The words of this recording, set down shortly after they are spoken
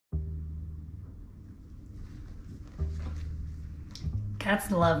Cats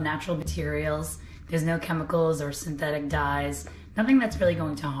love natural materials. There's no chemicals or synthetic dyes, nothing that's really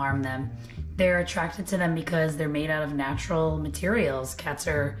going to harm them. They're attracted to them because they're made out of natural materials. Cats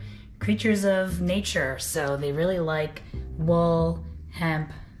are creatures of nature, so they really like wool,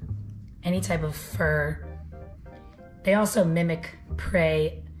 hemp, any type of fur. They also mimic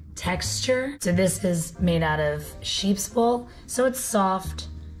prey texture. So this is made out of sheep's wool, so it's soft,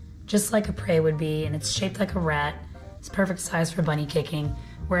 just like a prey would be, and it's shaped like a rat. It's perfect size for bunny kicking,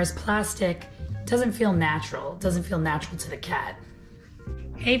 whereas plastic doesn't feel natural. It doesn't feel natural to the cat.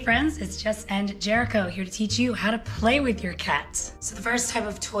 Hey friends, it's Jess and Jericho here to teach you how to play with your cat. So the first type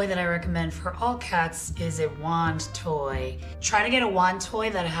of toy that I recommend for all cats is a wand toy. Try to get a wand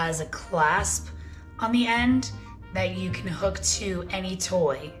toy that has a clasp on the end that you can hook to any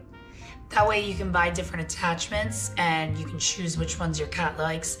toy. That way you can buy different attachments and you can choose which ones your cat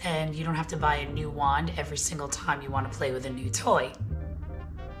likes, and you don't have to buy a new wand every single time you want to play with a new toy.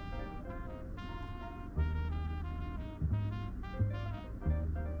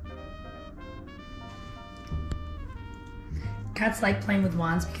 Cats like playing with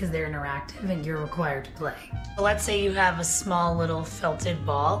wands because they're interactive and you're required to play. So let's say you have a small little felted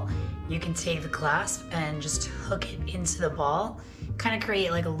ball. You can take the clasp and just hook it into the ball, kind of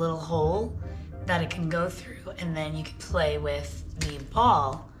create like a little hole that it can go through, and then you can play with the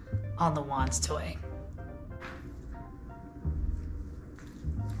ball on the wands toy.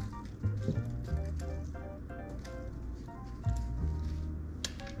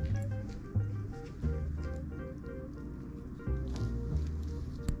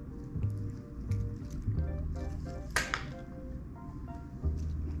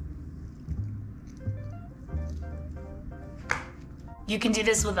 You can do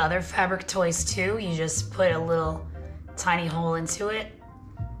this with other fabric toys too. You just put a little tiny hole into it,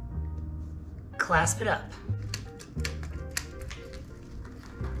 clasp it up.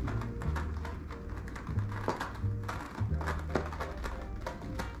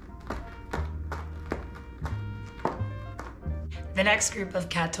 The next group of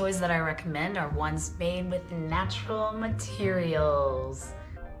cat toys that I recommend are ones made with natural materials.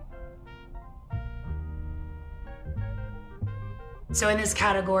 So in this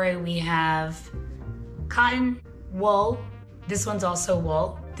category we have cotton, wool. This one's also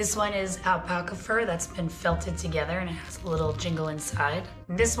wool. This one is alpaca fur that's been felted together and it has a little jingle inside.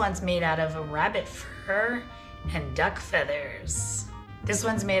 This one's made out of a rabbit fur and duck feathers. This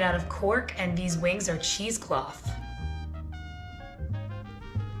one's made out of cork and these wings are cheesecloth.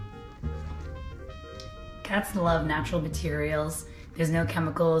 Cats love natural materials. There's no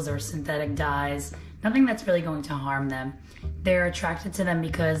chemicals or synthetic dyes, nothing that's really going to harm them. They're attracted to them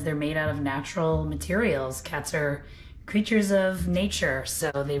because they're made out of natural materials. Cats are creatures of nature,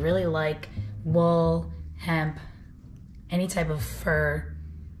 so they really like wool, hemp, any type of fur.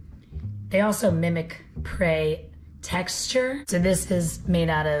 They also mimic prey texture. So this is made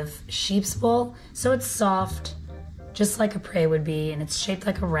out of sheep's wool, so it's soft, just like a prey would be, and it's shaped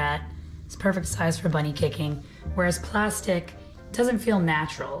like a rat. It's perfect size for bunny kicking, whereas plastic doesn't feel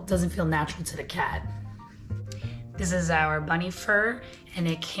natural. It doesn't feel natural to the cat. This is our bunny fur, and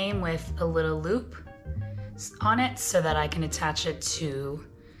it came with a little loop on it so that I can attach it to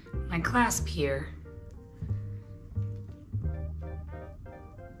my clasp here.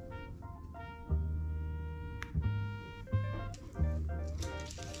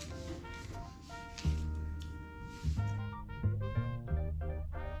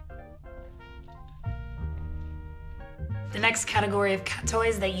 The next category of cat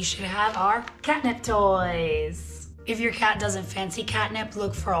toys that you should have are catnip toys. If your cat doesn't fancy catnip,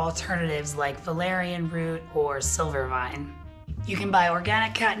 look for alternatives like valerian root or silvervine. You can buy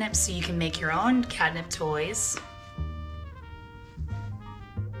organic catnip so you can make your own catnip toys.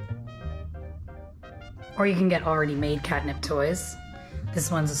 Or you can get already made catnip toys. This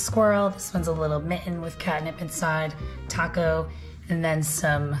one's a squirrel, this one's a little mitten with catnip inside, taco, and then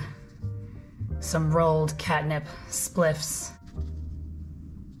some rolled catnip spliffs.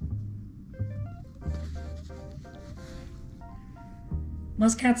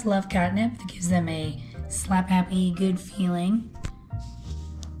 Most cats love catnip. It gives them a slap happy, good feeling.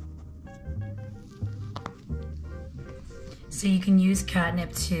 So you can use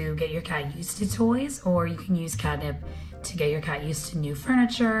catnip to get your cat used to toys, or you can use catnip to get your cat used to new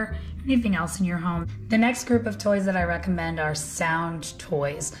furniture, anything else in your home. The next group of toys that I recommend are sound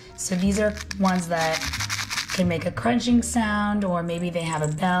toys. So these are ones that can make a crunching sound, or maybe they have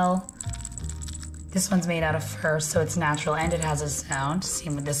a bell. This one's made out of fur, so it's natural and it has a sound.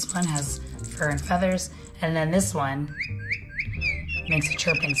 Same with this one, has fur and feathers. And then this one makes a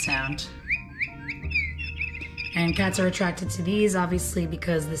chirping sound. And cats are attracted to these obviously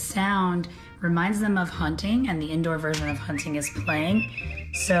because the sound reminds them of hunting, and the indoor version of hunting is playing.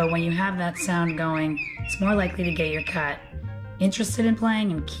 So when you have that sound going, it's more likely to get your cat interested in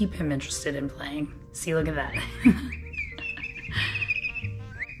playing and keep him interested in playing. See, look at that.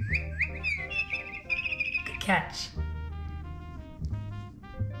 Good catch.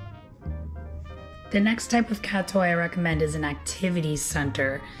 The next type of cat toy I recommend is an activity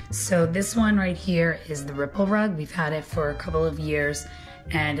center. So this one right here is the Ripple rug. We've had it for a couple of years,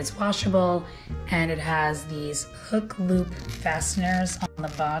 and it's washable, and it has these hook loop fasteners on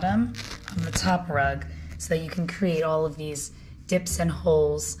the bottom of the top rug so that you can create all of these dips and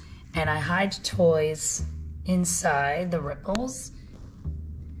holes. And I hide toys inside the ripples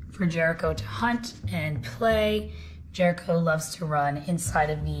for Jericho to hunt and play. Jericho loves to run inside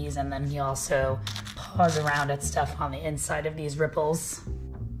of these, and then he also paws around at stuff on the inside of these ripples.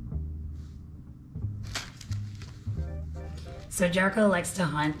 So Jericho likes to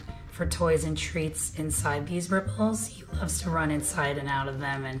hunt for toys and treats inside these ripples. He loves to run inside and out of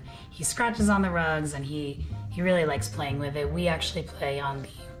them, and he scratches on the rugs, and he really likes playing with it. We actually play on the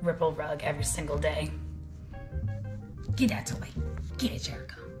Ripple rug every single day. Get that toy. Get it,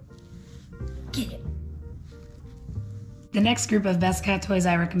 Jericho. Get it. The next group of best cat toys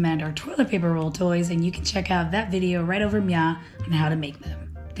I recommend are toilet paper roll toys, and you can check out that video right over Mia on how to make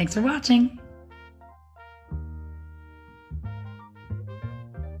them. Thanks for watching.